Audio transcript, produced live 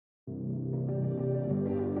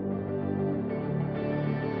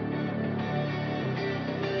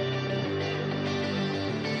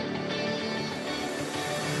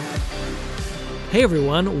Hey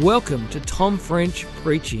everyone, welcome to Tom French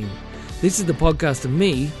Preaching. This is the podcast of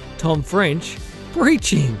me, Tom French,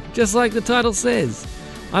 preaching, just like the title says.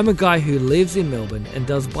 I'm a guy who lives in Melbourne and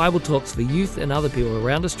does Bible talks for youth and other people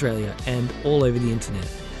around Australia and all over the internet.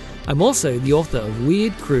 I'm also the author of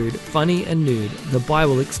Weird, Crude, Funny and Nude, The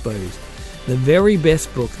Bible Exposed, the very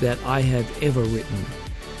best book that I have ever written.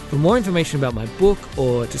 For more information about my book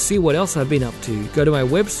or to see what else I've been up to, go to my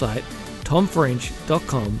website,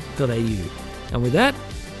 tomfrench.com.au. And with that,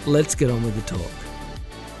 let's get on with the talk.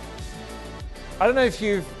 I don't know if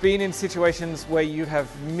you've been in situations where you have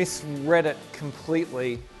misread it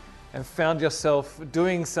completely and found yourself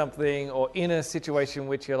doing something or in a situation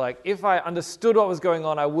which you're like, if I understood what was going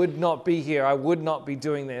on, I would not be here. I would not be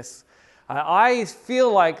doing this. I feel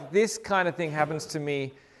like this kind of thing happens to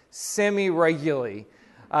me semi-regularly.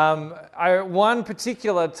 One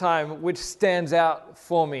particular time which stands out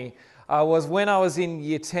for me was when I was in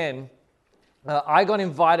year 10. I got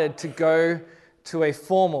invited to go to a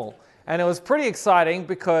formal, and it was pretty exciting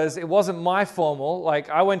because it wasn't my formal.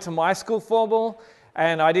 Like, I went to my school formal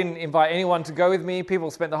and I didn't invite anyone to go with me.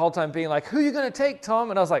 People spent the whole time being like, who are you going to take,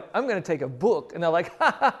 Tom? And I was like, I'm going to take a book. And they're like,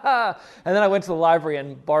 ha ha ha. And then I went to the library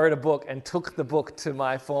and borrowed a book and took the book to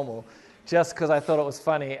my formal just because I thought it was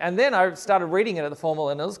funny. And then I started reading it at the formal,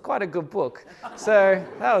 and it was quite a good book. So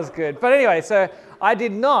that was good. But anyway, so I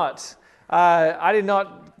did not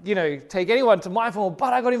take anyone to my formal,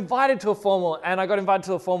 but I got invited to a formal, and I got invited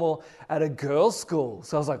to a formal at a girls' school.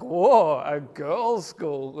 So I was like, whoa, a girls'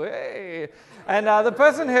 school, hey. And the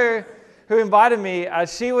person who invited me,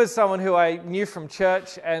 she was someone who I knew from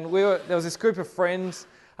church, and there was this group of friends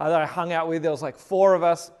that I hung out with. There was like 4 of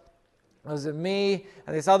us. It was me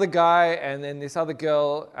and this other guy, and then this other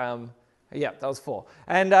girl. That was 4.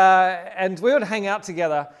 And we would hang out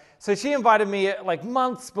together. So she invited me like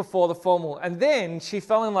months before the formal, and then she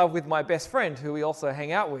fell in love with my best friend, who we also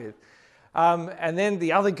hang out with. And then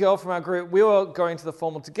the other girl from our group, we were going to the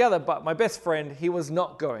formal together, but my best friend, he was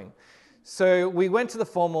not going. So we went to the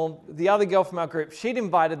formal. The other girl from our group, she'd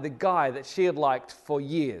invited the guy that she had liked for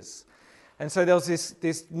years. And so there was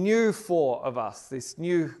this new 4 of us, this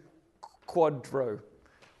new quadro.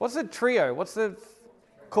 What's the trio? What's the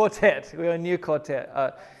quartet? We were a new quartet.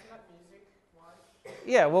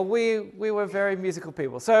 Yeah, well, we were very musical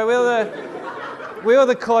people. So we were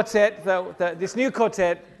the quartet, this new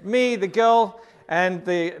quartet, me, the girl, and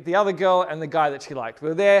the other girl, and the guy that she liked. We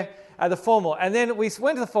were there at the formal. And then we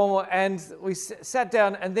went to the formal, and we sat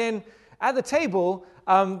down, and then at the table,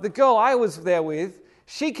 the girl I was there with,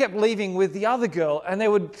 she kept leaving with the other girl, and they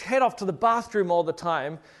would head off to the bathroom all the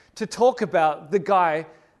time to talk about the guys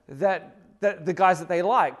that they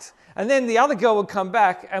liked. And then the other girl would come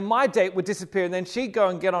back, and my date would disappear, and then she'd go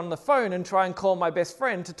and get on the phone and try and call my best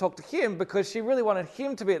friend to talk to him because she really wanted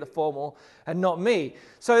him to be at the formal and not me.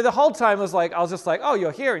 So the whole time I was just like, oh,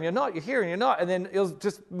 you're here and you're not, you're here and you're not. And then it was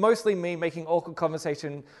just mostly me making awkward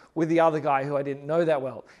conversation with the other guy who I didn't know that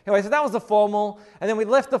well. Anyway, so that was the formal. And then we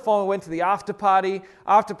left the formal, went to the after party.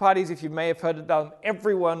 After parties, if you may have heard of them,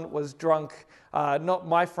 everyone was drunk. Not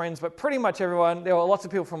my friends, but pretty much everyone. There were lots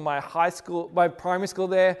of people from my primary school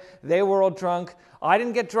there. They were all drunk. I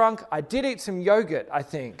didn't get drunk. I did eat some yogurt, I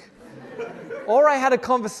think. Or I had a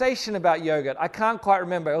conversation about yogurt. I can't quite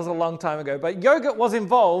remember. It was a long time ago. But yogurt was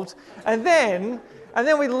involved. And then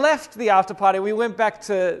we left the after party. We went back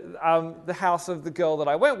to the house of the girl that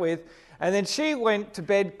I went with. And then she went to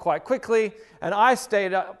bed quite quickly. And I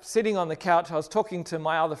stayed up sitting on the couch. I was talking to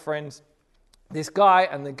my other friends, this guy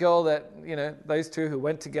and the girl that, those two who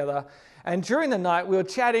went together. And during the night, we were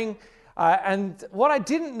chatting. And what I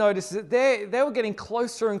didn't notice is that they were getting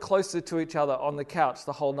closer and closer to each other on the couch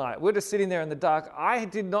the whole night. We were just sitting there in the dark. I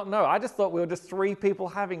did not know. I just thought we were just 3 people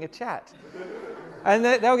having a chat. And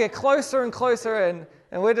they would get closer and closer,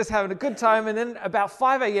 and we're just having a good time. And then about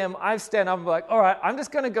 5 a.m., I stand up and be like, all right, I'm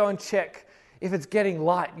just going to go and check if it's getting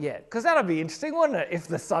light yet. Because that would be interesting, wouldn't it, if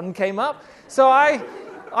the sun came up? So I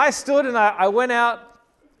stood and I went out.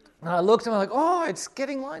 And I looked and I'm like, oh, it's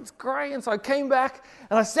getting light, it's grey. And so I came back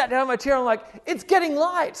and I sat down in my chair and I'm like, it's getting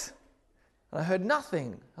light. And I heard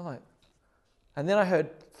nothing. And then I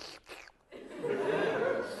heard,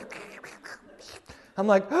 I'm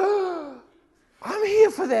like, oh, I'm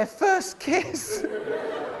here for their first kiss.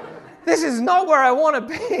 This is not where I want to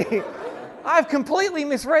be. I've completely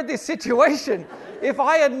misread this situation. If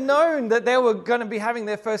I had known that they were going to be having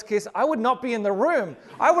their first kiss, I would not be in the room.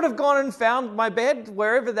 I would have gone and found my bed,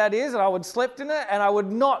 wherever that is, and I would have slept in it, and I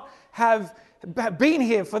would not have been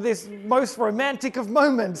here for this most romantic of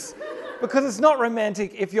moments. Because it's not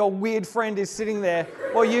romantic if your weird friend is sitting there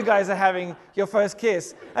while you guys are having your first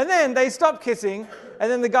kiss. And then they stopped kissing, And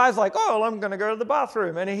then the guy's like, oh, well, I'm going to go to the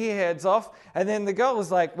bathroom. And he heads off. And then the girl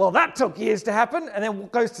was like, well, that took years to happen. And then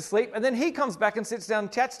goes to sleep. And then he comes back and sits down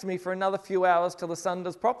and chats to me for another few hours till the sun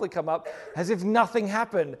does properly come up, as if nothing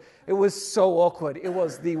happened. It was so awkward. It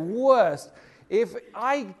was the worst. If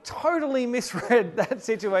I totally misread that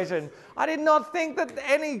situation, I did not think that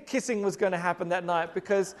any kissing was going to happen that night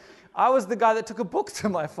because I was the guy that took a book to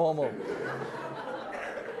my formal.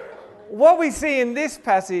 What we see in this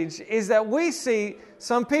passage is that we see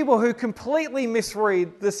some people who completely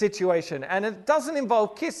misread the situation. And it doesn't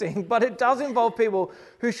involve kissing, but it does involve people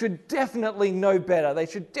who should definitely know better. They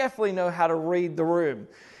should definitely know how to read the room.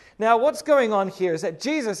 Now, what's going on here is that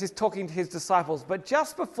Jesus is talking to his disciples, but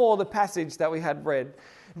just before the passage that we had read,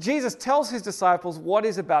 Jesus tells his disciples what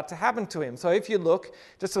is about to happen to him. So if you look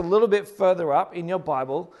just a little bit further up in your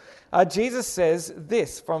Bible, Jesus says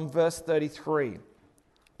this from verse 33.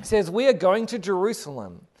 He says, we are going to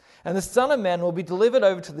Jerusalem, and the Son of Man will be delivered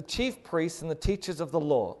over to the chief priests and the teachers of the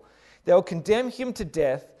law. They will condemn him to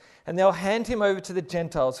death, and they'll hand him over to the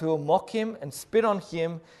Gentiles, who will mock him and spit on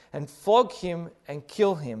him and flog him and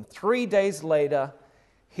kill him. 3 days later,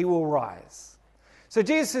 he will rise. So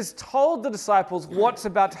Jesus has told the disciples what's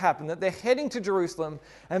about to happen, that they're heading to Jerusalem,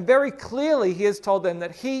 and very clearly he has told them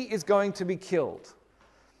that he is going to be killed.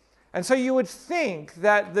 And so you would think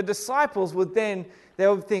that the disciples would then, they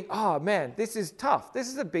would think, oh man, this is tough. This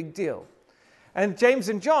is a big deal. And James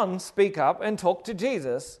and John speak up and talk to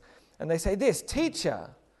Jesus, and they say this, Teacher,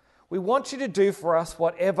 we want you to do for us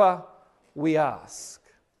whatever we ask.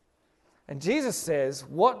 And Jesus says,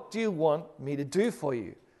 what do you want me to do for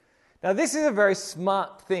you? Now, this is a very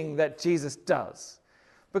smart thing that Jesus does.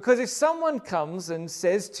 Because if someone comes and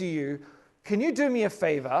says to you, can you do me a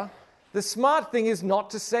favor? The smart thing is not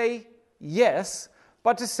to say yes,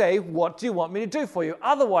 but to say, what do you want me to do for you?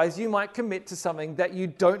 Otherwise, you might commit to something that you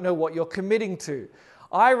don't know what you're committing to.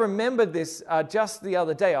 I remembered this just the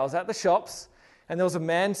other day. I was at the shops, and there was a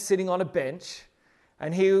man sitting on a bench,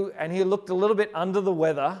 and he looked a little bit under the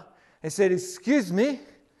weather. He said, excuse me.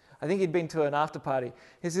 I think he'd been to an after party.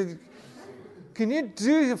 He said, can you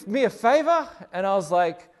do me a favor? And I was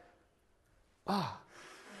like, I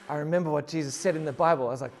remember what Jesus said in the Bible.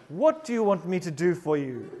 I was like, what do you want me to do for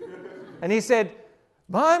you? And he said,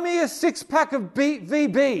 buy me a 6-pack of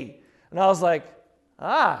VB. And I was like,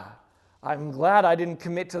 I'm glad I didn't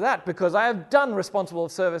commit to that because I have done responsible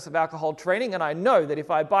service of alcohol training, and I know that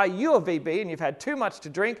if I buy you a VB and you've had too much to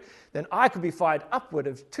drink, then I could be fined upward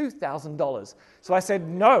of $2,000. So I said,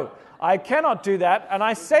 no, I cannot do that. And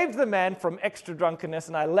I saved the man from extra drunkenness,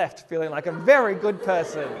 and I left feeling like a very good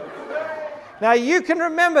person. Now, you can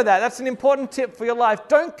remember that. That's an important tip for your life.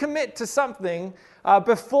 Don't commit to something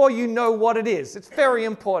before you know what it is. It's very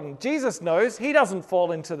important. Jesus knows. He doesn't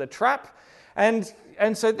fall into the trap. And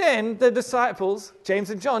so then the disciples,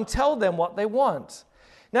 James and John, tell them what they want.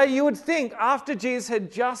 Now, you would think after Jesus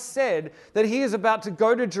had just said that he is about to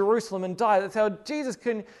go to Jerusalem and die, that they would, Jesus,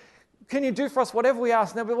 can you do for us whatever we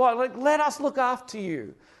ask? And they'll be like, let us look after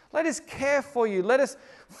you. Let us care for you. Let us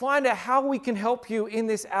find out how we can help you in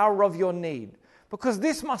this hour of your need. Because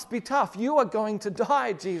this must be tough. You are going to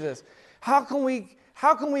die, Jesus. How can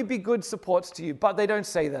we be good supports to you? But they don't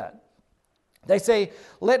say that. They say,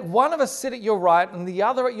 let one of us sit at your right and the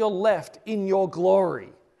other at your left in your glory.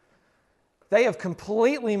 They have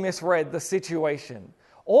completely misread the situation.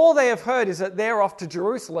 All they have heard is that they're off to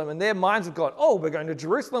Jerusalem, and their minds have gone, oh, we're going to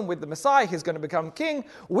Jerusalem with the Messiah. He's going to become king.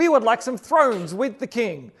 We would like some thrones with the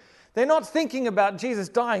king. They're not thinking about Jesus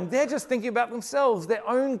dying. They're just thinking about themselves, their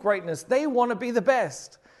own greatness. They want to be the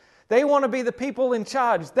best. They want to be the people in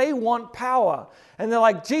charge. They want power. And they're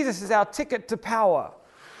like, Jesus is our ticket to power.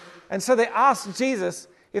 And so they ask Jesus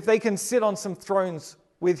if they can sit on some thrones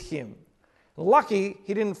with him. Lucky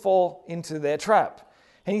he didn't fall into their trap.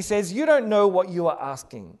 And he says, you don't know what you are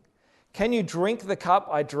asking. Can you drink the cup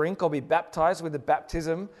I drink or be baptized with the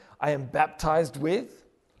baptism I am baptized with?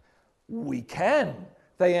 We can,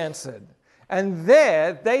 they answered. And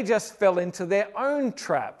there they just fell into their own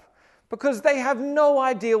trap because they have no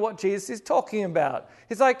idea what Jesus is talking about.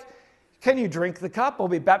 He's like, can you drink the cup or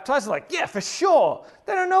be baptized? They're like, yeah, for sure.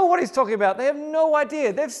 They don't know what he's talking about. They have no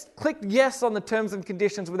idea. They've clicked yes on the terms and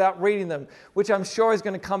conditions without reading them, which I'm sure is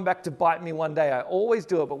going to come back to bite me one day. I always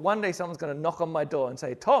do it, but one day someone's going to knock on my door and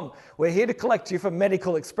say, Tom, we're here to collect you for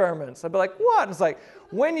medical experiments. I'd be like, what? And it's like,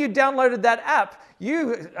 when you downloaded that app,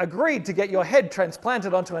 you agreed to get your head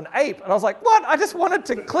transplanted onto an ape. And I was like, what? I just wanted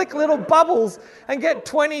to click little bubbles and get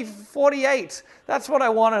 2048. That's what I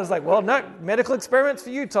wanted. I was like, well, no, medical experiments for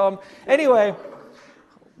you, Tom. Anyway,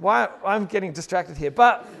 I'm getting distracted here.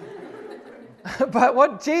 But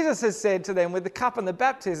what Jesus has said to them with the cup and the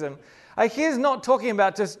baptism, He's not talking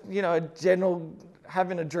about just, a general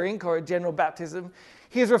having a drink or a general baptism.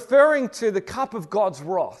 He's referring to the cup of God's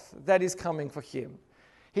wrath that is coming for him.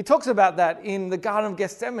 He talks about that in the Garden of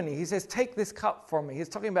Gethsemane. He says, take this cup from me. He's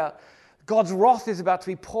talking about God's wrath is about to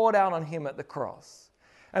be poured out on him at the cross.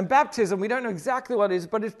 And baptism, we don't know exactly what it is,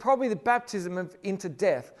 but it's probably the baptism into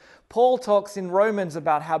death. Paul talks in Romans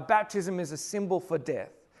about how baptism is a symbol for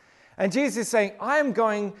death. And Jesus is saying, I am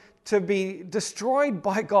going to be destroyed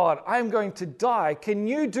by God. I am going to die. Can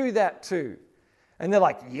you do that too? And they're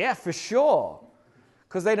like, yeah, for sure.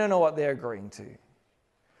 Because they don't know what they're agreeing to.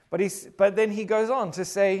 But then he goes on to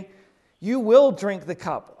say, you will drink the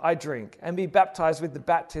cup I drink and be baptized with the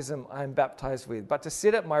baptism I am baptized with. But to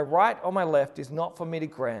sit at my right or my left is not for me to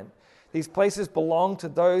grant. These places belong to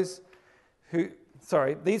those for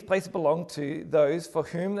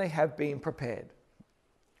whom they have been prepared.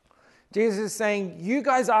 Jesus is saying, you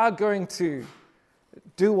guys are going to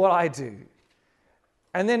do what I do.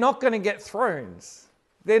 And they're not going to get thrones.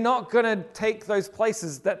 They're not going to take those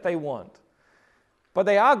places that they want. But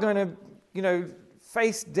they are going to,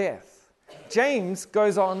 face death. James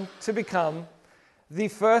goes on to become the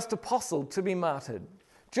first apostle to be martyred.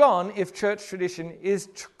 John, if church tradition is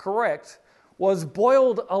correct, was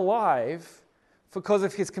boiled alive because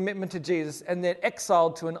of his commitment to Jesus and then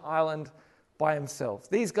exiled to an island by himself.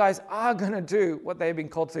 These guys are going to do what they've been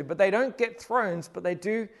called to, but they don't get thrones, but they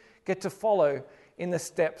do get to follow in the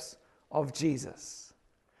steps of Jesus.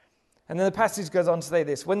 And then the passage goes on to say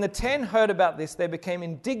this. When the 10 heard about this, they became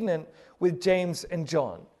indignant with James and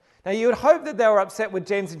John. Now, you would hope that they were upset with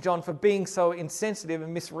James and John for being so insensitive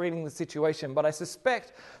and misreading the situation, but I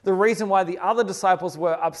suspect the reason why the other disciples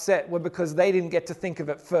were upset were because they didn't get to think of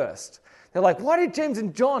it first. They're like, why did James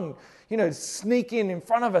and John, sneak in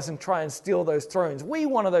front of us and try and steal those thrones? We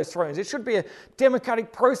wanted those thrones. It should be a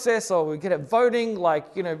democratic process, or we get it voting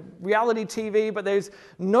like, reality TV, but there's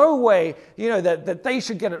no way, that they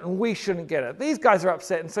should get it and we shouldn't get it. These guys are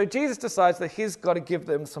upset, and so Jesus decides that he's got to give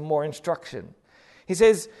them some more instruction. He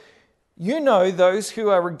says, those who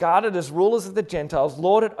are regarded as rulers of the Gentiles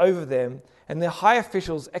lord it over them, and their high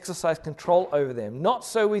officials exercise control over them. Not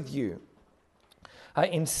so with you.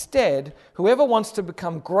 Instead, whoever wants to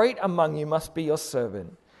become great among you must be your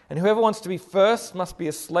servant, and whoever wants to be first must be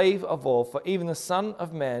a slave of all. For even the Son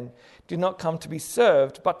of Man did not come to be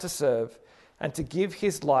served, but to serve, and to give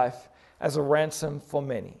his life as a ransom for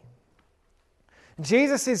many.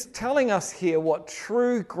 Jesus is telling us here what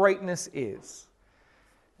true greatness is.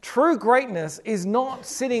 True greatness is not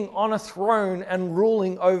sitting on a throne and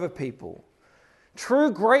ruling over people.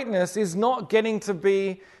 True greatness is not getting to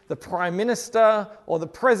be the prime minister or the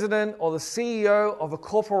president or the CEO of a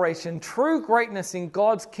corporation. True greatness in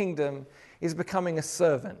God's kingdom is becoming a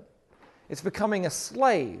servant. It's becoming a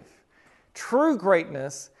slave. True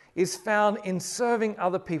greatness is found in serving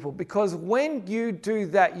other people, because when you do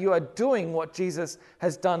that, you are doing what Jesus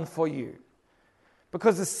has done for you.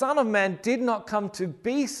 Because the Son of Man did not come to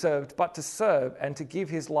be served, but to serve and to give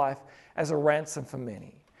his life as a ransom for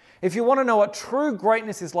many. If you want to know what true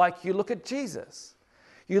greatness is like, you look at Jesus.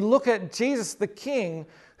 You look at Jesus the King,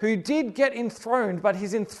 who did get enthroned, but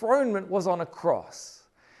his enthronement was on a cross.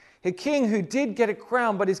 A king who did get a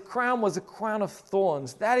crown, but his crown was a crown of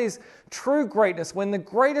thorns. That is true greatness, when the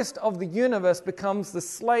greatest of the universe becomes the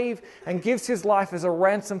slave and gives his life as a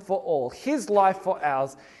ransom for all. His life for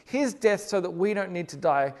ours, his death so that we don't need to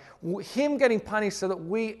die, him getting punished so that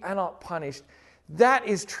we are not punished. That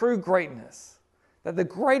is true greatness. That the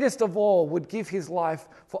greatest of all would give his life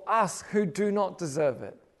for us who do not deserve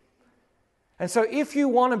it. And so if you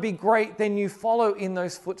want to be great, then you follow in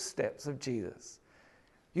those footsteps of Jesus.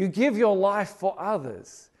 You give your life for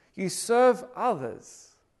others. You serve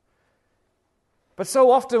others. But so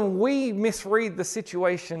often we misread the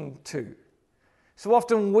situation too. So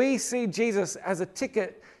often we see Jesus as a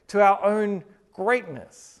ticket to our own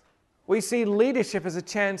greatness. We see leadership as a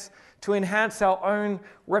chance to enhance our own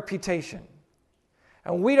reputation.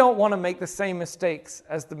 And we don't want to make the same mistakes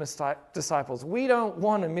as the disciples. We don't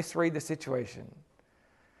want to misread the situation.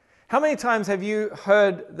 How many times have you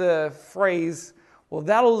heard the phrase, well,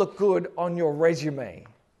 that'll look good on your resume?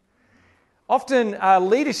 Often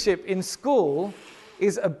leadership in school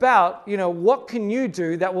is about, what can you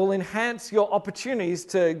do that will enhance your opportunities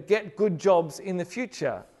to get good jobs in the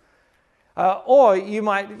future? Or you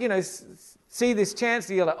might, see this chance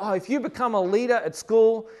that you're like, if you become a leader at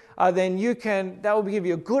school, then that will give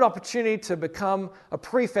you a good opportunity to become a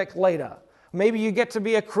prefect later. Maybe you get to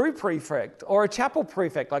be a crew prefect or a chapel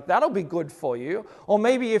prefect. Like, that'll be good for you. Or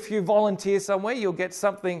maybe if you volunteer somewhere, you'll get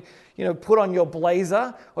something, put on your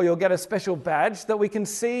blazer, or you'll get a special badge. That we can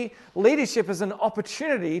see leadership as an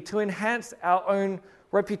opportunity to enhance our own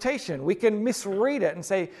reputation. We can misread it and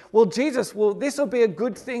say, well, this will be a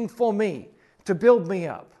good thing for me to build me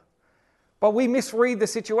up. But we misread the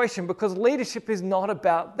situation because leadership is not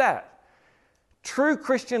about that. True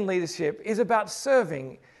Christian leadership is about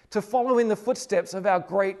serving, to follow in the footsteps of our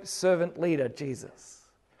great servant leader, Jesus.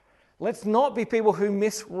 Let's not be people who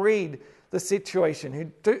misread the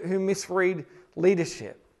situation, who misread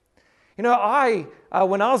leadership. When I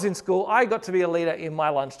was in school, I got to be a leader in my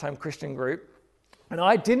lunchtime Christian group, and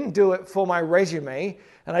I didn't do it for my resume,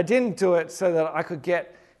 and I didn't do it so that I could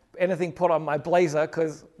get anything put on my blazer,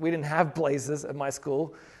 because we didn't have blazers at my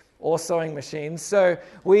school or sewing machines. So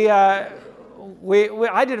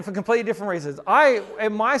I did it for completely different reasons.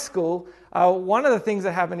 In my school, one of the things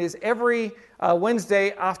that happened is every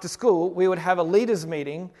Wednesday after school, we would have a leaders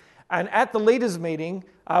meeting. And at the leaders meeting,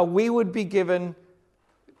 we would be given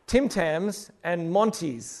Tim Tams and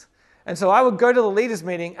Monty's. And so I would go to the leaders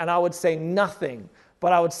meeting and I would say nothing.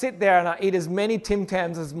 But I would sit there and I'd eat as many Tim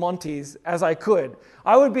Tams as Monty's as I could.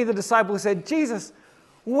 I would be the disciple who said, Jesus,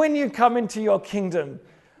 when you come into your kingdom,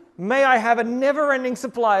 may I have a never-ending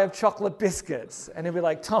supply of chocolate biscuits? And he'd be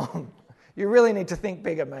like, Tom, you really need to think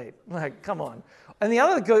bigger, mate. I'm like, come on. And the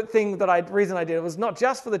other good thing reason I did it was not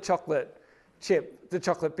just for the chocolate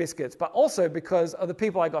biscuits, but also because of the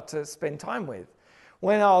people I got to spend time with.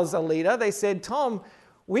 When I was a leader, they said, Tom,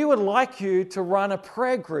 we would like you to run a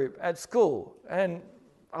prayer group at school. And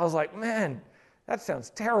I was like, man, that sounds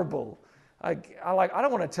terrible. I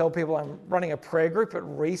don't want to tell people I'm running a prayer group at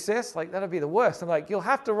recess. Like, that'd be the worst. I'm like, you'll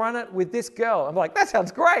have to run it with this girl. I'm like, that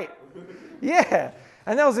sounds great. Yeah.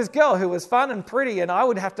 And there was this girl who was fun and pretty, and I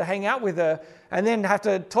would have to hang out with her and then have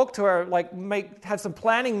to talk to her, have some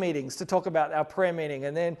planning meetings to talk about our prayer meeting.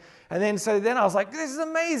 And then I was like, this is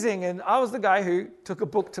amazing. And I was the guy who took a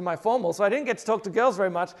book to my formal, so I didn't get to talk to girls very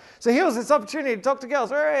much. So here was this opportunity to talk to girls.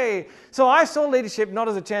 Hooray! So I saw leadership not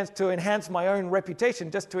as a chance to enhance my own reputation,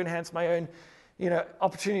 just to enhance my own,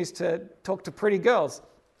 opportunities to talk to pretty girls.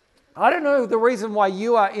 I don't know the reason why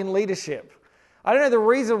you are in leadership. I don't know the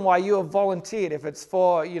reason why you have volunteered, if it's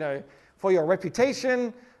for your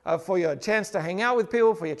reputation, for your chance to hang out with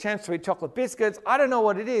people, for your chance to eat chocolate biscuits. I don't know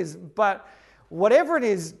what it is, but whatever it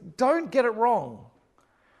is, don't get it wrong.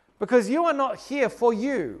 Because you are not here for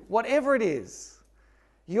you, whatever it is.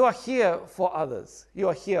 You are here for others. You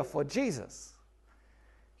are here for Jesus.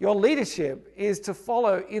 Your leadership is to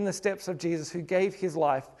follow in the steps of Jesus, who gave his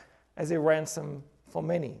life as a ransom for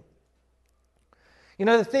many.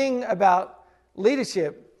 The thing about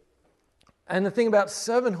leadership and the thing about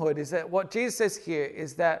servanthood is that what Jesus says here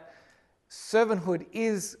is that servanthood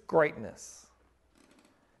is greatness.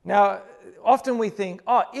 Now, often we think,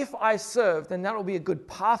 if I serve, then that will be a good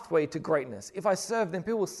pathway to greatness. If I serve, then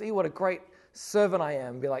people will see what a great servant I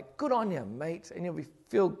am, be like, good on you, mate, and you'll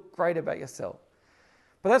feel great about yourself.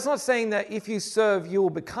 But that's not saying that if you serve, you will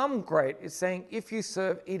become great. It's saying if you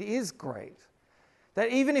serve, it is great. That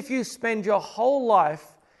even if you spend your whole life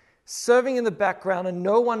serving in the background and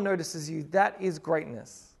no one notices you, that is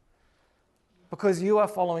greatness. Because you are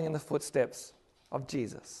following in the footsteps of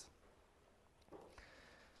Jesus.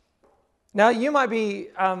 Now, you might be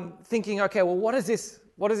thinking, okay, well, what does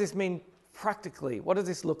this mean practically? What does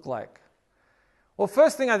this look like? Well,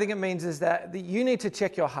 first thing I think it means is that you need to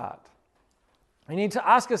check your heart. You need to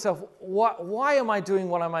ask yourself, why am I doing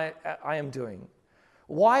what I am doing?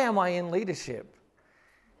 Why am I in leadership?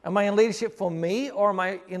 Am I in leadership for me, or am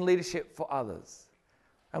I in leadership for others?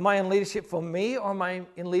 Am I in leadership for me, or am I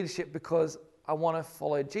in leadership because I want to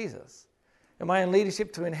follow Jesus? Am I in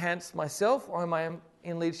leadership to enhance myself, or am I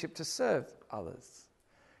in leadership to serve others?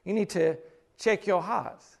 You need to check your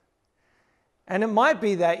heart. And it might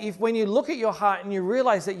be that when you look at your heart and you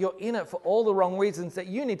realize that you're in it for all the wrong reasons, that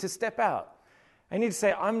you need to step out. And you need to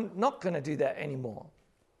say, I'm not going to do that anymore.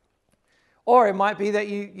 Or it might be that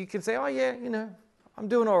you can say, I'm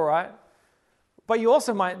doing all right. But you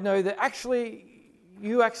also might know that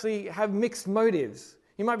you actually have mixed motives.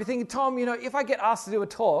 You might be thinking, Tom, if I get asked to do a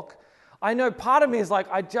talk, I know part of me is like,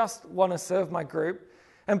 I just want to serve my group.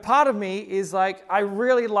 And part of me is like, I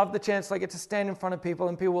really love the chance I get to stand in front of people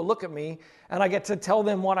and people will look at me and I get to tell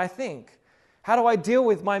them what I think. How do I deal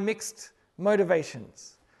with my mixed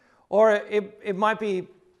motivations? Or it might be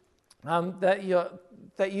that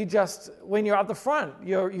you just, when you're at the front,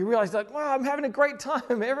 you realize like, wow, I'm having a great time.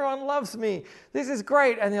 Everyone loves me. This is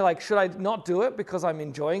great. And you're like, should I not do it because I'm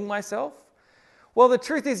enjoying myself? Well, the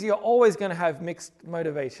truth is you're always going to have mixed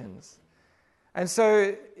motivations. And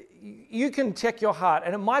so you can check your heart,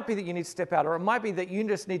 and it might be that you need to step out, or it might be that you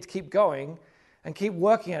just need to keep going and keep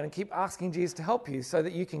working at it and keep asking Jesus to help you so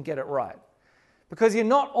that you can get it right. Because you're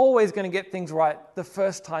not always going to get things right the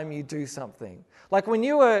first time you do something. Like when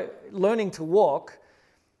you were learning to walk,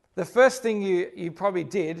 the first thing you probably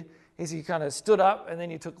did is you kind of stood up and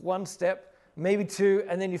then you took one step, maybe two,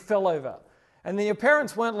 and then you fell over. And then your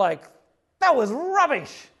parents weren't like, "That was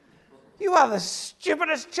rubbish. You are the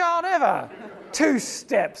stupidest child ever. 2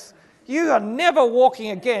 steps. You are never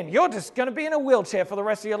walking again. You're just going to be in a wheelchair for the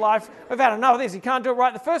rest of your life. We've had enough of this. You can't do it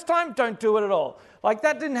right the first time, don't do it at all." Like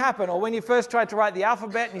that didn't happen. Or when you first tried to write the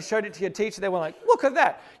alphabet and you showed it to your teacher, they were like, "Look at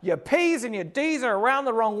that. Your P's and your D's are around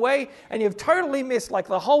the wrong way and you've totally missed like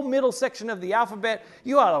the whole middle section of the alphabet.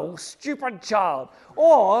 You are a stupid child."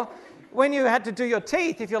 Or when you had to do your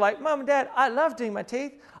teeth, if you're like, "Mom and Dad, I love doing my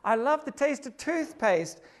teeth. I love the taste of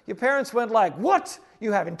toothpaste." Your parents weren't like, "What?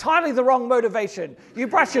 You have entirely the wrong motivation. You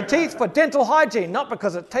brush your teeth for dental hygiene, not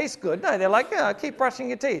because it tastes good." No, they're like, "Yeah, keep brushing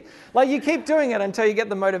your teeth." Like you keep doing it until you get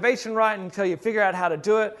the motivation right, until you figure out how to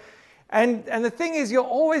do it. And the thing is, you're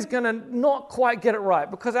always going to not quite get it right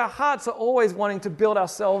because our hearts are always wanting to build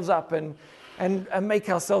ourselves up and make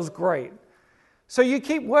ourselves great. So you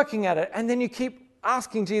keep working at it, and then you keep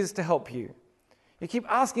asking Jesus to help you. You keep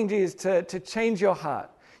asking Jesus to change your heart.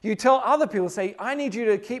 You tell other people, say, "I need you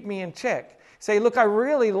to keep me in check." Say, "Look, I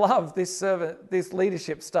really love this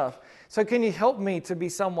leadership stuff. So can you help me to be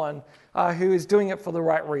someone who is doing it for the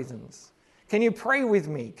right reasons? Can you pray with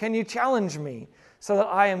me? Can you challenge me so that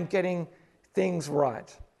I am getting things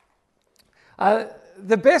right?"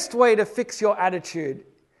 The best way to fix your attitude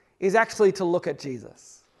is actually to look at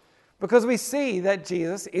Jesus. Because we see that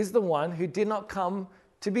Jesus is the one who did not come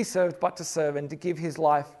to be served but to serve and to give his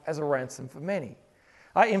life as a ransom for many.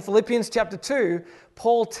 In Philippians chapter 2,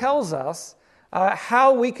 Paul tells us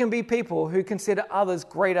how we can be people who consider others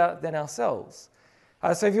greater than ourselves.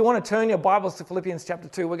 So if you want to turn your Bibles to Philippians chapter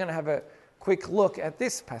 2, we're going to have a quick look at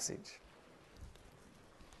this passage.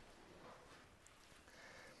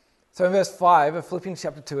 So in verse 5 of Philippians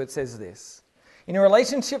chapter 2, it says this: "In your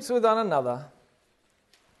relationships with one another,"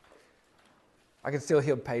 I can still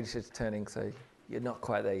hear pages turning, so you're not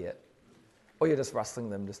quite there yet. Or you're just rustling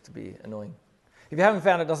them just to be annoying. If you haven't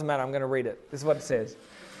found it, it doesn't matter. I'm going to read it. This is what it says.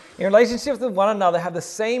 "In relationships with one another, have the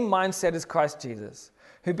same mindset as Christ Jesus,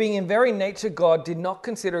 who being in very nature God, did not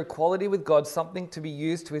consider equality with God something to be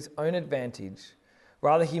used to his own advantage.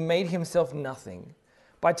 Rather, he made himself nothing,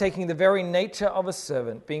 by taking the very nature of a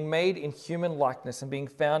servant, being made in human likeness and being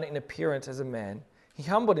found in appearance as a man. He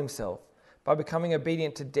humbled himself by becoming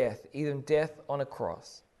obedient to death, even death on a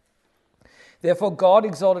cross. Therefore God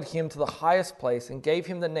exalted him to the highest place and gave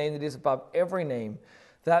him the name that is above every name,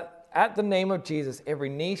 that at the name of Jesus every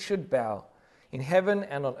knee should bow, in heaven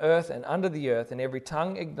and on earth and under the earth, and every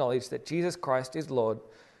tongue acknowledge that Jesus Christ is Lord,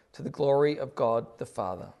 to the glory of God the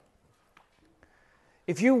Father."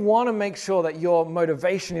 If you want to make sure that your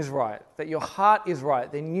motivation is right, that your heart is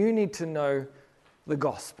right, then you need to know the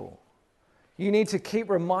gospel. You need to keep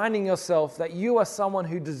reminding yourself that you are someone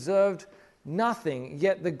who deserved nothing,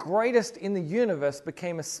 yet the greatest in the universe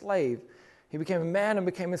became a slave. He became a man and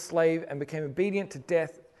became a slave and became obedient to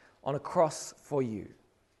death on a cross for you.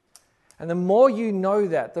 And the more you know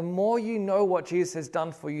that, the more you know what Jesus has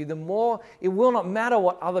done for you, the more it will not matter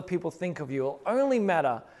what other people think of you. It will only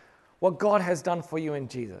matter what God has done for you in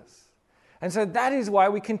Jesus. And so that is why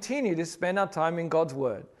we continue to spend our time in God's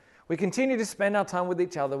Word. We continue to spend our time with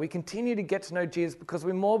each other. We continue to get to know Jesus because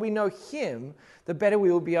the more we know him, the better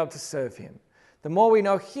we will be able to serve him. The more we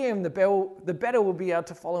know him, the better we'll be able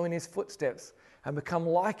to follow in his footsteps and become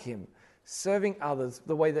like him, serving others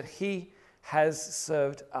the way that he has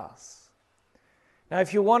served us. Now,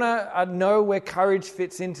 if you want to know where courage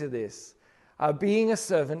fits into this, being a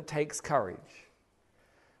servant takes courage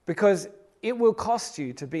because it will cost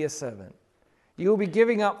you to be a servant. You will be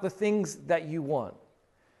giving up the things that you want.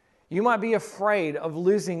 You might be afraid of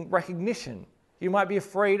losing recognition. You might be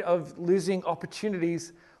afraid of losing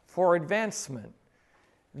opportunities for advancement.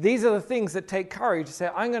 These are the things that take courage to say,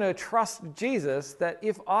 I'm going to trust Jesus that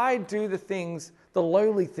if I do the things, the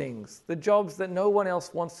lowly things, the jobs that no one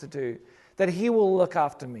else wants to do, that he will look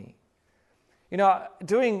after me. You know,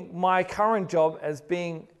 doing my current job as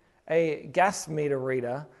being a gas meter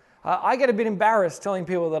reader, I get a bit embarrassed telling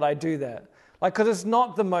people that I do that. Because it's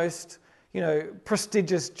not the most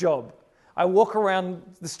prestigious job. I walk around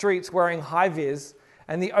the streets wearing high-vis,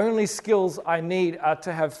 and the only skills I need are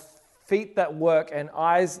to have feet that work and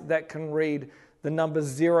eyes that can read the numbers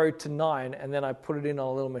 0 to 9, and then I put it in on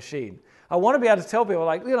a little machine. I want to be able to tell people,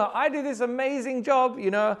 like, I do this amazing job,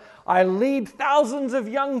 I lead thousands of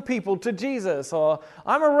young people to Jesus, or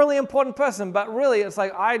I'm a really important person, but really it's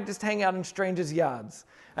like I just hang out in strangers' yards.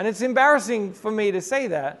 And it's embarrassing for me to say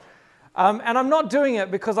that. And I'm not doing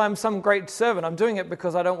it because I'm some great servant. I'm doing it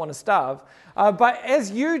because I don't want to starve. But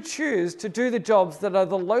as you choose to do the jobs that are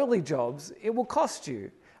the lowly jobs, it will cost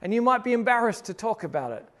you. And you might be embarrassed to talk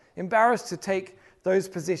about it, embarrassed to take those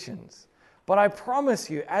positions. But I promise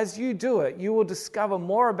you, as you do it, you will discover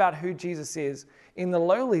more about who Jesus is in the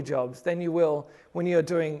lowly jobs than you will when you're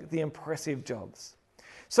doing the impressive jobs.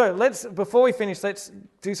 So before we finish, let's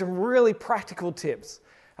do some really practical tips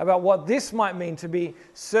about what this might mean to be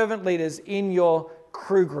servant leaders in your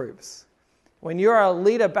crew groups. When you're a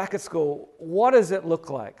leader back at school, what does it look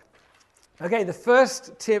like? Okay, the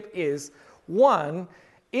first tip is, 1,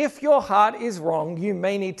 if your heart is wrong, you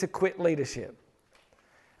may need to quit leadership.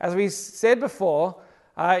 As we said before,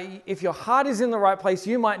 if your heart is in the right place,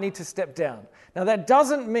 you might need to step down. Now, that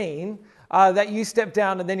doesn't mean that you step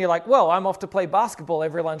down and then you're like, well, I'm off to play basketball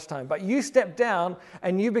every lunchtime. But you step down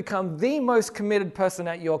and you become the most committed person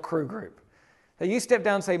at your crew group. That you step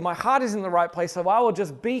down and say, my heart is in the right place, so I will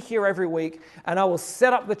just be here every week and I will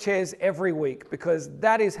set up the chairs every week because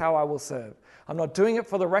that is how I will serve. I'm not doing it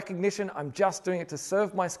for the recognition. I'm just doing it to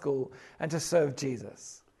serve my school and to serve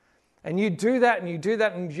Jesus. And you do that and you do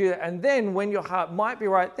that and you do that. And then when your heart might be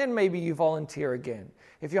right, then maybe you volunteer again.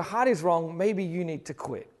 If your heart is wrong, maybe you need to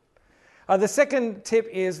quit. The second tip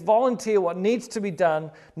is volunteer what needs to be done,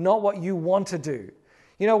 not what you want to do.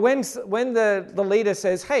 When the leader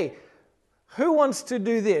says, hey, who wants to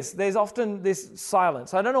do this? There's often this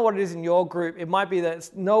silence. I don't know what it is in your group. It might be that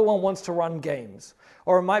no one wants to run games.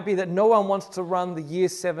 Or it might be that no one wants to run the Year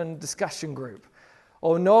 7 discussion group.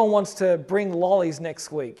 Or no one wants to bring lollies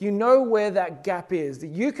next week. You know where that gap is. That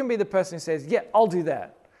you can be the person who says, yeah, I'll do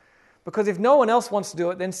that. Because if no one else wants to do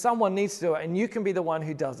it, then someone needs to do it, and you can be the one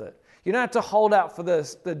who does it. You don't have to hold out for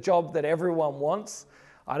the job that everyone wants.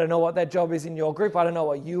 I don't know what that job is in your group. I don't know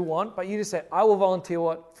what you want. But you just say, I will volunteer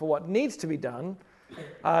for what needs to be done,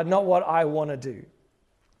 not what I want to do.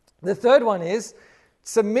 The third one is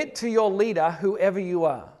submit to your leader, whoever you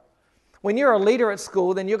are. When you're a leader at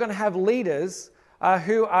school, then you're going to have leaders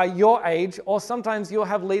who are your age, or sometimes you'll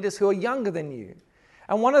have leaders who are younger than you.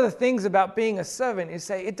 And one of the things about being a servant is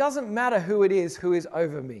say, it doesn't matter who it is who is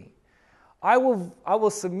over me. I will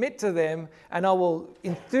submit to them and I will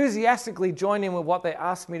enthusiastically join in with what they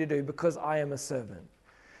ask me to do because I am a servant.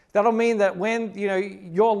 That'll mean that when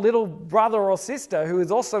your little brother or sister who is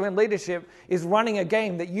also in leadership is running a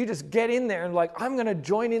game, that you just get in there and I'm going to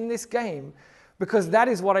join in this game because that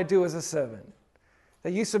is what I do as a servant.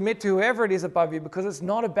 That you submit to whoever it is above you because it's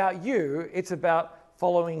not about you, it's about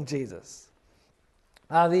following Jesus.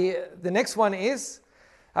 The next one is,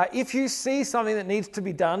 if you see something that needs to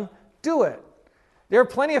be done, do it. There are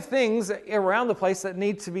plenty of things around the place that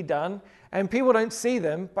need to be done, and people don't see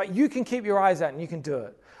them, but you can keep your eyes out and you can do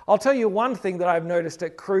it. I'll tell you one thing that I've noticed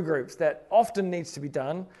at crew groups that often needs to be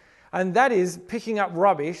done, and that is picking up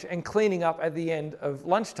rubbish and cleaning up at the end of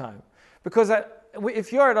lunchtime. Because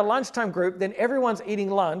if you're at a lunchtime group, then everyone's eating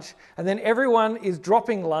lunch, and then everyone is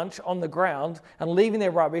dropping lunch on the ground and leaving their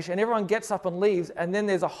rubbish, and everyone gets up and leaves, and then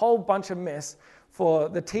there's a whole bunch of mess for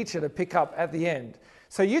the teacher to pick up at the end.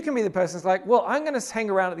 So you can be the person who's like, well, I'm going to hang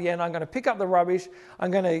around at the end, I'm going to pick up the rubbish,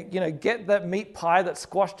 I'm going to get that meat pie that's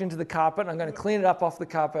squashed into the carpet, I'm going to clean it up off the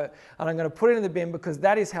carpet, and I'm going to put it in the bin because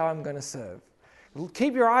that is how I'm going to serve.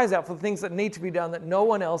 Keep your eyes out for the things that need to be done that no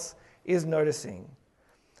one else is noticing.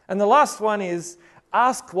 And the last one is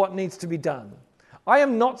ask what needs to be done. I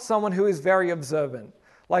am not someone who is very observant.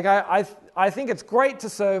 I think it's great to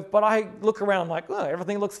serve, but I look around like, oh,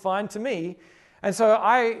 everything looks fine to me. And so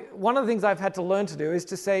one of the things I've had to learn to do is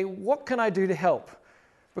to say, what can I do to help?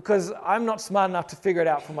 Because I'm not smart enough to figure it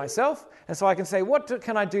out for myself. And so I can say, what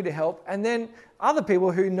can I do to help? And then other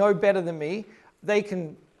people who know better than me, they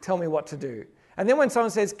can tell me what to do. And then when someone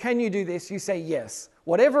says, can you do this? You say yes.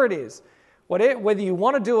 Whatever it is, whether you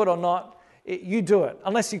want to do it or not, you do it,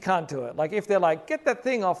 unless you can't do it. Like if they're like, get that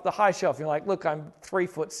thing off the high shelf, you're like, look, I'm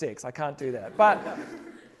 3'6", I can't do that. But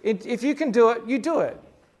if you can do it, you do it.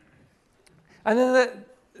 And then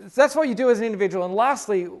that's what you do as an individual. And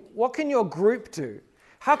lastly, what can your group do?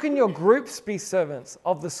 How can your groups be servants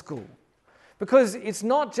of the school? Because it's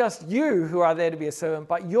not just you who are there to be a servant,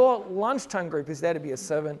 but your lunchtime group is there to be a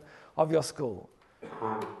servant of your school.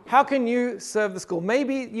 How can you serve the school?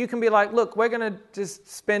 Maybe you can be like, look, we're going to just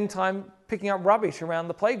spend time picking up rubbish around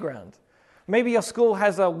the playground. Maybe your school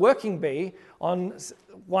has a working bee on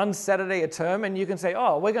one Saturday a term, and you can say,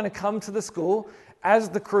 oh, we're going to come to the school as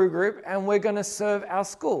the crew group, and we're going to serve our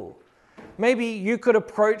school. Maybe you could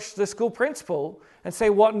approach the school principal and say,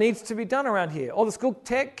 what needs to be done around here? Or the school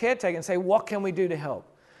caretaker and say, what can we do to help?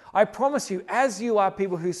 I promise you, as you are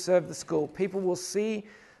people who serve the school, people will see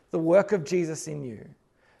the work of Jesus in you.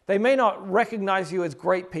 They may not recognize you as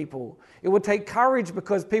great people. It will take courage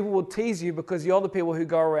because people will tease you because you're the people who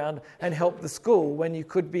go around and help the school when you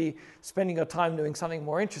could be spending your time doing something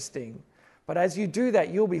more interesting. But as you do that,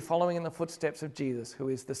 you'll be following in the footsteps of Jesus, who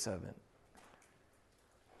is the servant.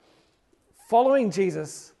 Following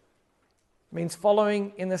Jesus means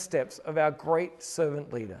following in the steps of our great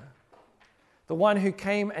servant leader, the one who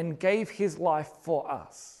came and gave his life for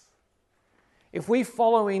us. If we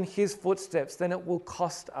follow in his footsteps, then it will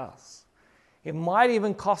cost us. It might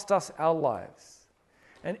even cost us our lives.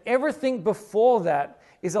 And everything before that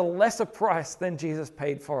is a lesser price than Jesus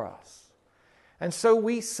paid for us. And so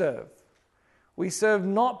we serve. We serve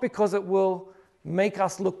not because it will make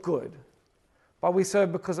us look good, but we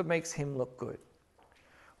serve because it makes him look good.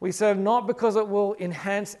 We serve not because it will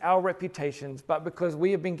enhance our reputations, but because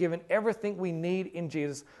we have been given everything we need in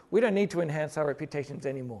Jesus. We don't need to enhance our reputations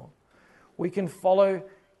anymore. We can follow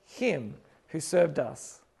him who served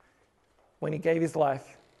us when he gave his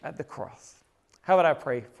life at the cross. How about I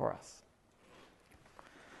pray for us?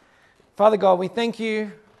 Father God, we thank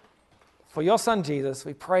you for your son Jesus.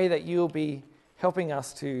 We pray that you'll be helping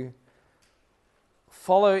us to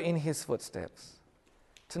follow in his footsteps,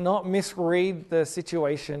 to not misread the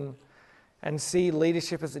situation and see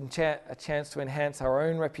leadership as a chance to enhance our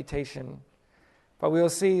own reputation, but we will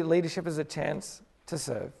see leadership as a chance to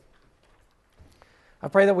serve. I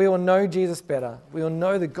pray that we will know Jesus better, we will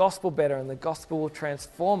know the gospel better, and the gospel will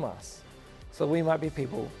transform us so we might be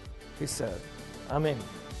people who serve. Amen.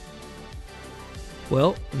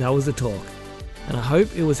 Well, that was the talk, and I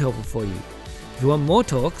hope it was helpful for you. If you want more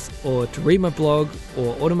talks, or to read my blog,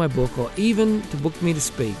 or order my book, or even to book me to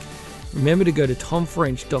speak, remember to go to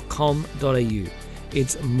tomfrench.com.au.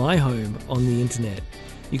 It's my home on the internet.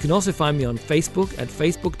 You can also find me on Facebook at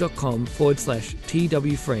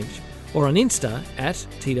facebook.com/TWFrench, or on Insta at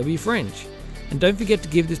TWFrench. And don't forget to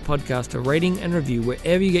give this podcast a rating and review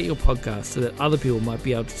wherever you get your podcast so that other people might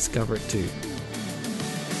be able to discover it too.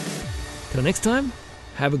 Till next time,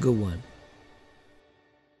 have a good one.